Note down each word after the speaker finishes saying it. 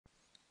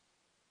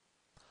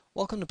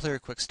Welcome to Player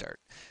Quickstart.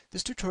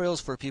 This tutorial is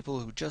for people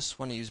who just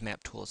want to use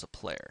MapTool as a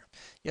player.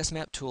 Yes,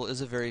 MapTool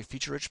is a very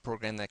feature-rich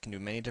program that can do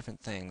many different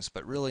things,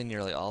 but really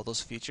nearly all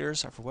those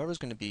features are for whoever's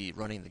going to be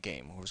running the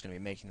game, whoever's going to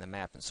be making the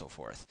map and so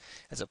forth.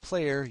 As a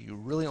player, you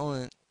really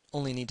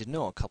only need to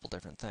know a couple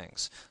different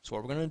things. So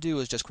what we're going to do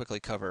is just quickly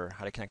cover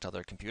how to connect to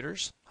other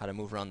computers, how to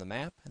move around the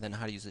map, and then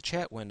how to use the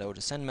chat window to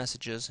send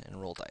messages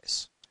and roll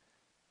dice.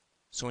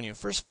 So when you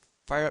first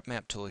fire up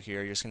MapTool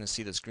here, you're just going to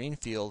see this green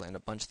field and a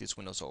bunch of these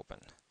windows open.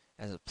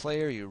 As a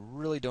player, you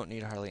really don't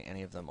need hardly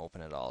any of them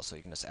open at all, so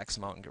you can just X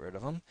them out and get rid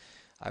of them.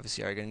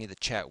 Obviously, you're going to need the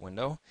chat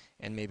window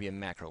and maybe a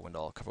macro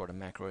window. I'll cover what a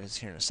macro is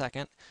here in a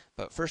second.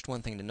 But first,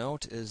 one thing to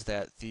note is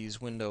that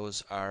these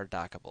windows are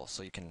dockable,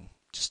 so you can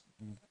just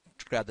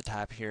grab the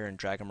top here and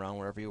drag them around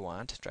wherever you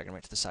want. Drag them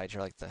right to the side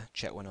here, like the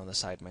chat window on the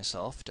side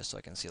myself, just so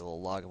I can see a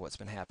little log of what's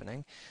been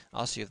happening.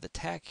 Also, you have the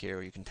tack here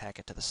where you can tack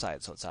it to the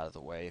side so it's out of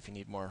the way if you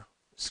need more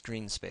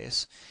screen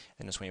space.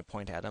 And just when you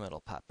point at them,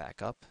 it'll pop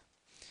back up.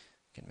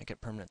 You can make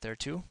it permanent there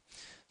too.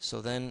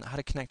 So then, how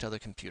to connect to other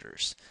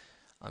computers.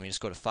 You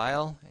just go to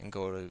File and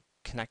go to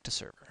Connect to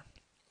Server.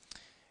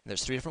 And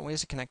there's three different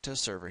ways to connect to a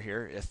server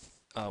here.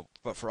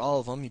 But for all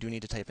of them, you do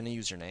need to type in a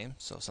username,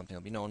 so something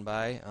will be known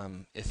by.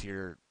 If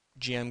your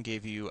GM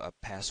gave you a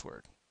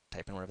password,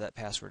 type in whatever that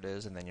password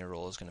is, and then your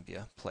role is going to be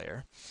a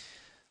player.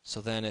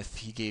 So then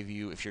if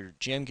your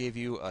GM gave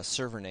you a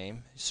server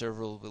name,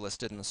 server will be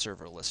listed in the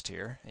server list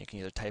here. And you can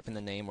either type in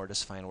the name or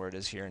just find where it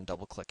is here and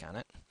double click on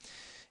it.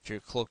 If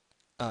you're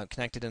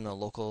connected in a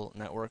local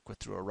network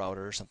through a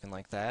router or something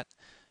like that,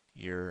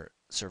 your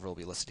server will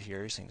be listed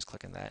here, so you can just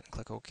click on that and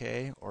click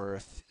OK. Or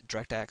if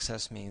direct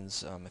access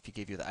means if he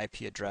gave you the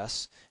IP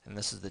address, and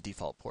this is the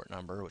default port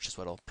number, which is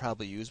what I'll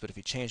probably use, but if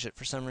you change it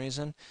for some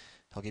reason,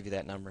 he'll give you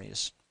that number and you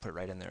just put it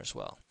right in there as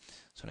well.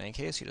 So in any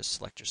case, you just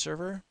select your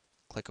server,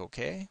 click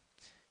OK,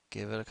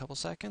 give it a couple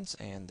seconds,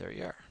 and there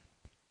you are.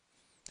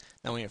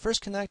 Now when you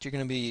first connect, you're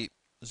going to be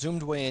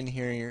zoomed way in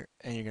here,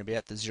 and you're going to be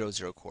at the 0,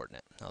 0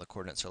 coordinate. Now the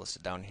coordinates are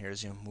listed down here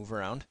as you move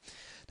around.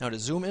 Now to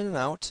zoom in and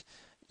out,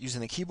 using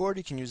the keyboard,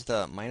 you can use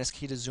the minus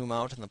key to zoom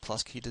out and the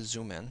plus key to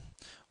zoom in,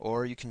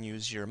 or you can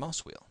use your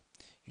mouse wheel.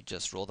 You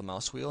just roll the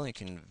mouse wheel and you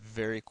can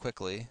very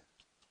quickly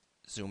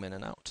zoom in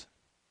and out.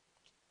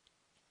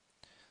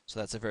 So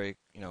that's a very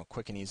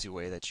quick and easy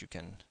way that you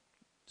can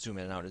zoom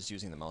in and out, is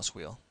using the mouse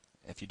wheel.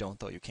 If you don't,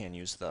 though, you can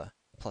use the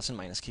plus and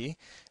minus key.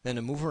 Then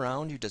to move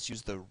around, you just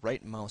use the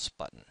right mouse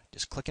button.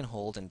 Just click and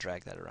hold and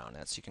drag that around.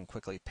 So you can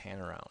quickly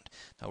pan around.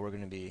 Now we're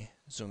going to be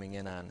zooming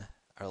in on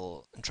our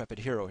little intrepid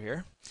hero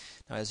here.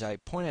 Now as I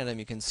point at him,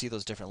 you can see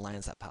those different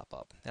lines that pop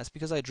up. That's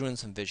because I drew in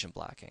some vision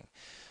blocking.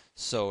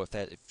 So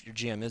if your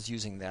GM is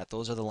using that,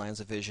 those are the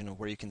lines of vision of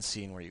where you can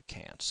see and where you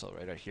can't. So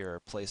right out here are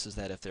places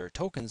that if there are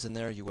tokens in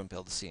there, you wouldn't be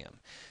able to see them.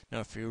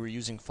 Now if you were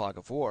using Fog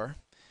of War,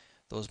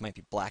 those might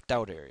be blacked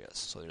out areas.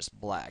 So they're just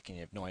black and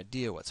you have no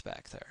idea what's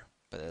back there.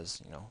 But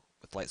as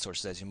with light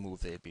sources, as you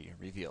move, they'd be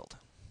revealed.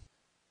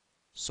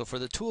 So for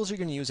the tools you're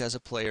going to use as a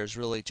player is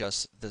really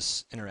just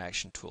this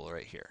interaction tool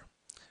right here,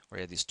 where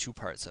you have these two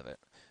parts of it.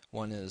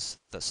 One is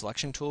the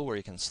selection tool, where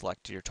you can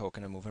select your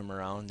token and move him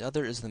around. The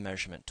other is the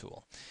measurement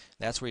tool.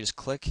 That's where you just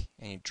click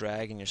and you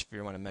drag, and if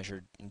you want to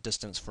measure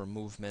distance for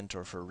movement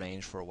or for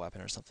range for a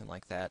weapon or something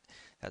like that,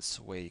 that's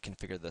the way you can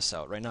figure this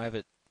out. Right now I have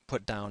it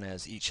put down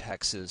as each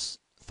hex is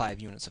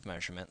 5 units of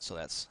measurement, so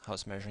that's how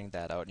it's measuring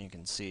that out, and you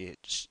can see it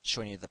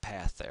showing you the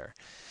path there.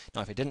 Now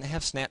if it didn't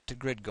have snap to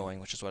grid going,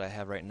 which is what I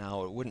have right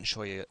now, it wouldn't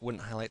show you, it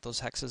wouldn't highlight those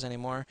hexes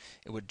anymore.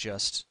 It would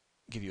just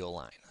give you a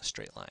line, a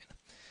straight line.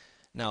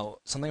 Now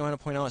something I want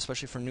to point out,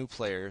 especially for new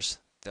players,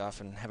 they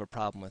often have a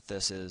problem with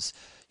this, is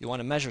you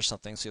want to measure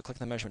something, so you click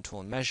the measurement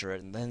tool and measure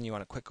it, and then you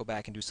want to quick go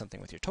back and do something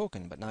with your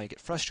token, but now you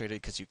get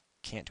frustrated because you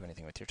can't do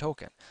anything with your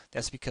token.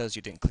 That's because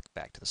you didn't click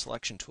back to the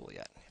selection tool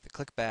yet. If you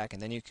click back,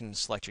 and then you can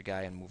select your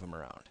guy and move him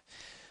around.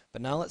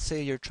 But now let's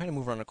say you're trying to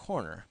move around a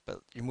corner,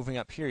 but you're moving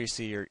up here, you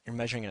see you're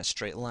measuring in a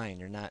straight line.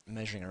 You're not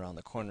measuring around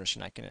the corners, so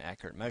you're not getting an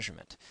accurate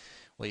measurement.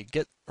 Well, you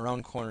get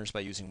around corners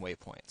by using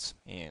waypoints,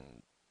 and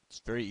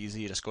it's very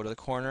easy. You just go to the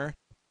corner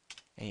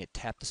and you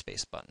tap the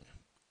space button.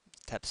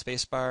 Tap the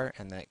space bar,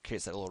 and that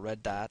creates that little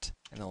red dot,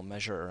 and it'll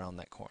measure around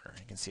that corner.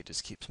 You can see it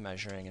just keeps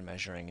measuring and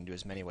measuring and do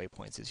as many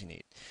waypoints as you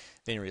need.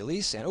 Then you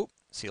release, and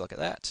see, look at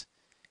that.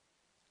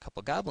 A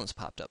couple goblins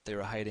popped up. They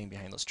were hiding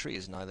behind those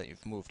trees. Now that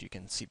you've moved, you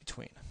can see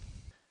between.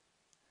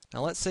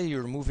 Now let's say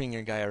you're moving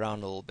your guy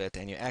around a little bit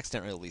and you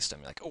accidentally released him.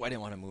 You're like, oh, I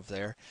didn't want to move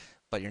there,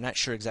 but you're not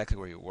sure exactly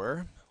where you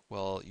were.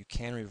 Well, you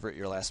can revert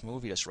your last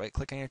move. You just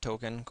right-click on your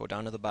token, go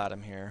down to the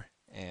bottom here,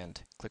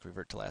 and click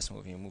Revert to Last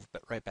Move, and you move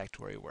right back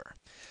to where you were.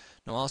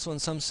 Now also in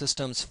some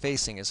systems,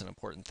 facing is an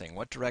important thing.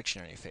 What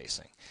direction are you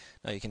facing?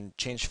 Now you can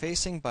change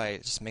facing by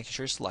just making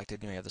sure you're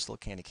selected. You have this little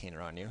candy cane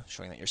around you,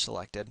 showing that you're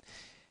selected.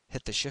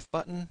 Hit the shift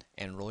button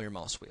and roll your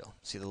mouse wheel.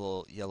 See the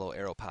little yellow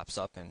arrow pops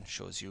up and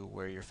shows you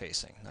where you're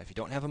facing. Now if you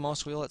don't have a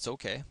mouse wheel, it's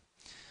okay.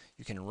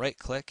 You can right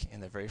click,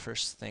 and the very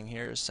first thing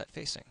here is set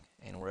facing.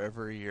 And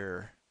wherever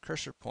your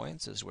cursor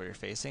points is where you're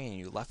facing, and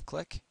you left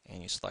click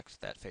and you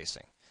select that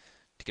facing.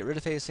 To get rid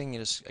of facing, you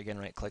just again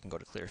right click and go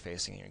to clear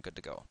facing, and you're good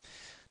to go.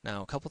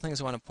 Now, a couple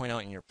things I want to point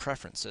out in your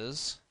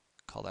preferences,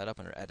 call that up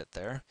under Edit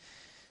there,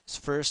 is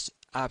first,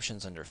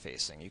 options under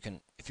facing. You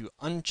can, if you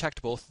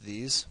unchecked both of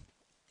these,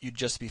 you'd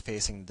just be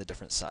facing the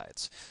different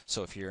sides.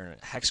 So if you're in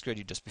a hex grid,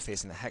 you'd just be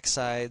facing the hex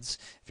sides.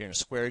 If you're in a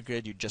square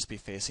grid, you'd just be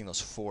facing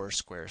those 4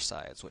 square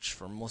sides, which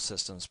for most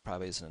systems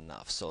probably isn't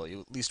enough. So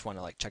you at least want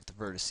to check the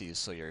vertices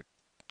so you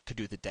could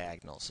do the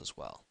diagonals as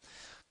well.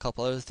 A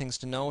couple other things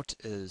to note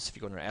is if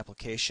you go under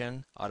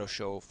Application, Auto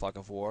Show Fog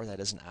of War, that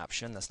is an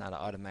option. That's not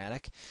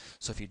automatic.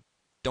 So if you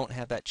don't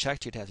have that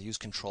checked, you'd have to use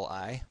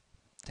Control-I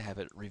to have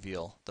it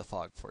reveal the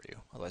fog for you.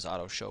 Otherwise,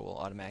 Auto Show will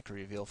automatically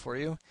reveal for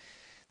you.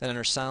 Then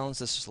under sounds,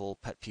 this is a little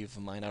pet peeve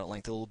of mine. I don't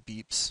like the little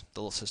beeps, the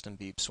little system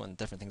beeps when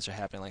different things are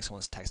happening, like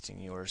someone's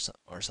texting you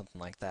or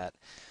something like that.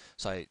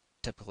 So I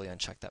typically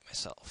uncheck that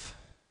myself.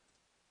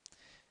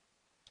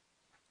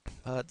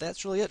 But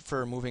that's really it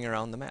for moving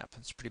around the map.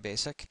 It's pretty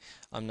basic.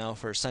 Now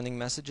for sending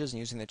messages and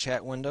using the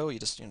chat window, you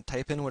just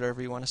type in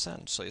whatever you want to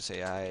send. So you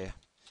say, I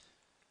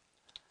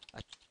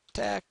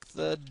attack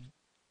the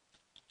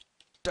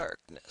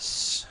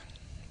darkness.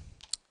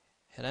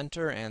 Hit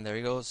enter, and there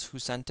he goes, who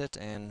sent it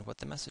and what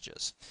the message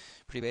is.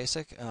 Pretty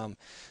basic.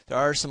 There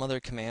are some other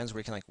commands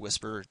where you can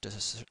whisper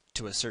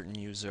to a certain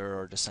user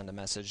or to send a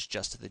message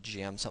just to the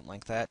GM, something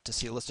like that. To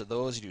see a list of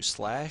those, you do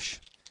 /help.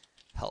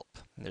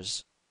 And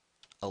there's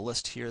a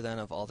list here then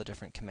of all the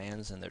different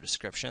commands and their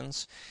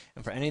descriptions.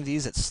 And for any of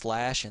these, it's /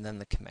 and then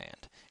the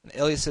command. And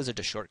aliases are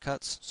just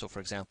shortcuts. So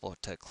for example,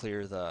 to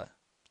clear the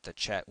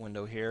chat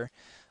window here,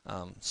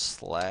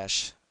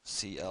 /CLR,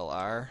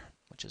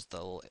 which is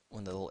one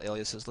of the little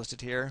aliases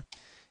listed here.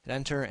 Hit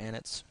enter, and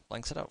it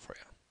blanks it out for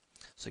you.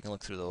 So you can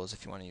look through those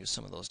if you want to use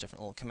some of those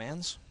different little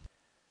commands.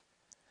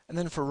 And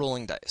then for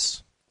rolling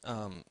dice,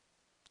 you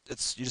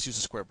just use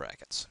the square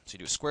brackets. So you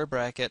do a square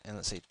bracket and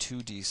let's say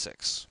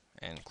 2d6,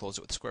 and close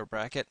it with the square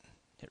bracket,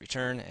 hit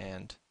return,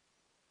 and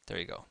there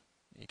you go.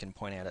 You can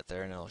point at it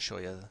there and it'll show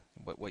you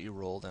what you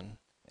rolled and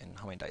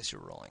how many dice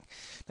you're rolling.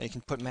 Now you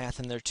can put math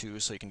in there too,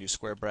 so you can do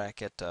square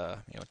bracket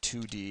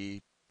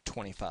 2d25,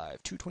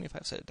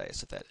 225-sided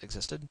dice if that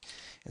existed,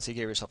 and so you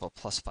gave yourself a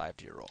 +5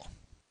 to your roll.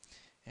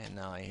 And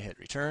now you hit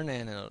return,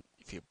 and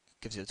if it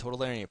gives you the total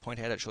there and you point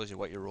at it, it shows you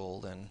what you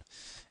rolled and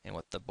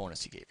what the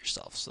bonus you gave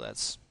yourself. So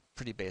that's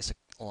pretty basic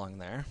along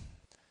there.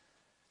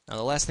 Now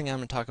the last thing I'm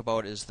going to talk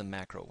about is the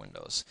macro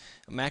windows.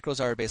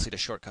 Macros are basically the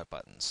shortcut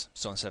buttons.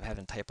 So instead of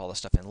having to type all the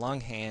stuff in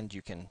longhand,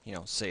 you can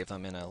save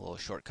them in a little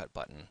shortcut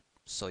button.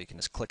 So you can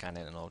just click on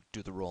it and it'll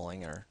do the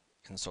rolling and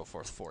so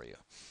forth for you.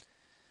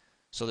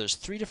 So there's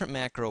 3 different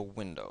macro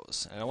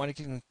windows, and I don't want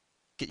to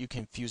get you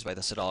confused by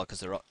this at all because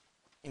the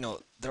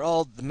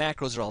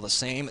macros are all the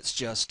same. It's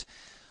just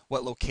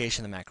what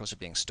location the macros are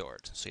being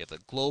stored. So you have the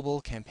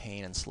global,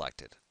 campaign, and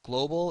selected.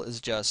 Global is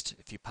just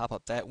if you pop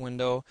up that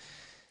window,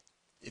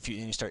 and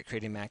you start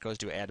creating macros,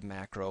 do add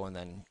macro, and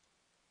then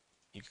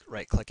you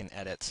right-click and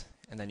edit,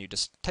 and then you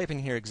just type in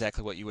here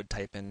exactly what you would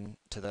type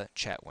into the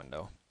chat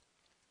window.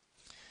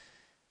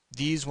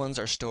 These ones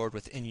are stored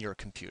within your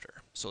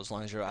computer. So as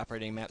long as you're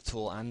operating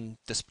MapTool on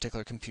this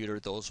particular computer,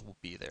 those will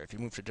be there. If you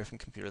move to a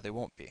different computer, they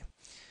won't be.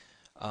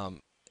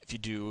 If you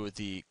do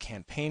the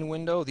campaign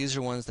window, these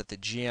are ones that the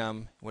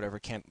GM, whatever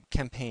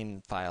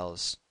campaign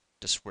files,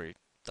 just where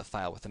the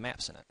file with the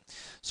maps in it.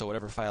 So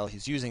whatever file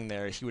he's using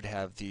there, he would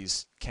have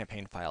these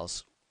campaign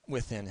files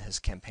within his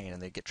campaign,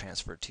 and they get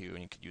transferred to you,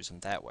 and you could use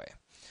them that way.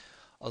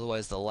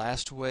 Otherwise, the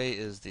last way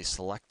is the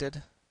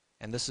selected,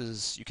 and this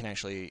is, you can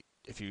actually,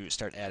 if you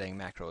start adding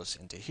macros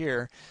into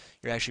here,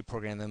 you're actually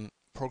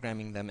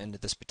programming them into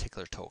this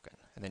particular token.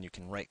 And then you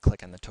can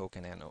right-click on the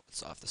token, and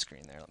it's off the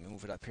screen there. Let me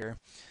move it up here.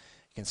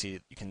 You can see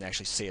you can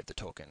actually save the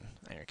token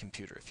on your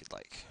computer if you'd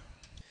like.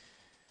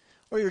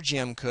 Or your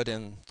GM could,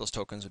 and those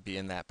tokens would be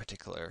in that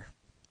particular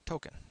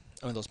token.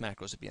 Or those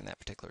macros would be in that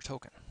particular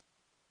token.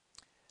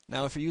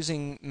 Now, if you're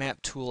using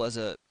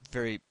MapTool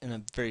in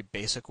a very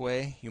basic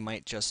way, you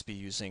might just be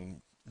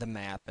using the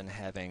map and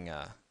having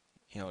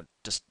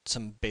just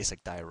some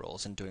basic die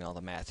rolls and doing all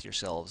the math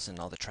yourselves and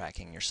all the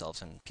tracking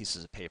yourselves on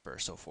pieces of paper,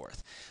 so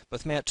forth.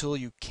 But with MapTool,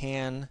 you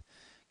can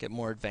get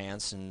more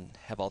advanced and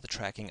have all the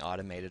tracking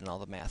automated and all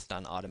the math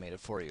done automated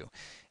for you.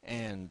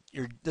 And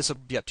this will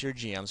be up to your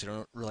GM, so you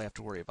don't really have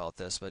to worry about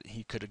this, but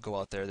he could go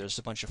out there. There's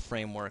a bunch of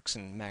frameworks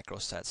and macro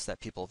sets that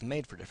people have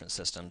made for different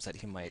systems that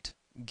he might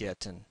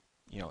get and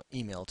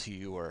email to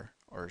you or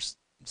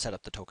set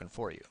up the token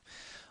for you.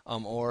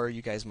 Or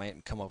you guys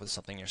might come up with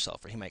something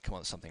yourself, or he might come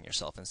up with something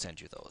yourself and send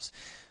you those.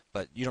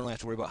 But you don't really have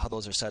to worry about how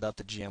those are set up.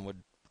 The GM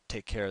would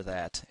take care of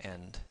that,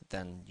 and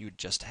then you'd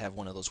just have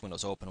one of those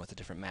windows open with the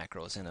different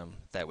macros in them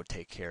that would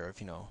take care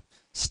of,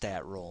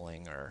 stat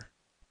rolling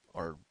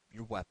or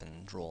your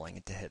weapon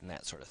rolling to hit and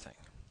that sort of thing.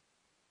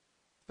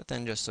 But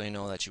then just so you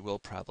know that you will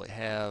probably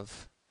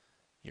have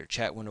your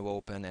chat window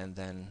open and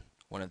then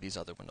one of these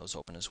other windows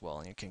open as well,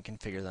 and you can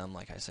configure them,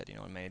 like I said,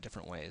 in many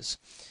different ways.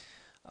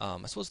 I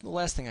suppose the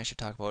last thing I should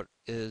talk about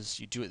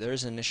is there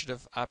is an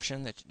initiative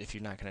option that if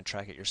you're not going to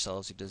track it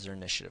yourselves, there's an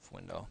initiative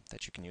window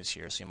that you can use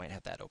here, so you might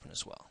have that open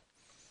as well,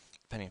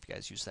 depending if you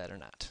guys use that or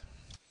not.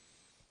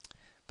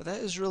 But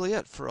that is really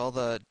it for all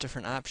the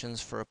different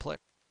options for a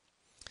Plick.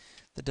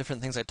 The different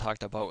things I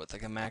talked about with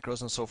like the macros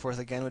and so forth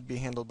again would be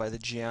handled by the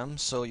GM,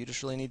 so you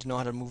just really need to know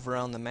how to move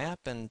around the map,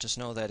 and just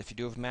know that if you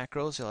do have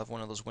macros, you'll have one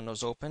of those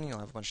windows open, you'll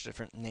have a bunch of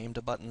different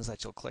named buttons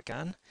that you'll click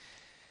on,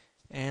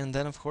 and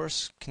then of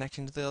course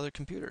connecting to the other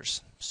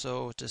computers.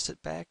 So just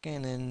sit back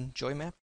and enjoy map.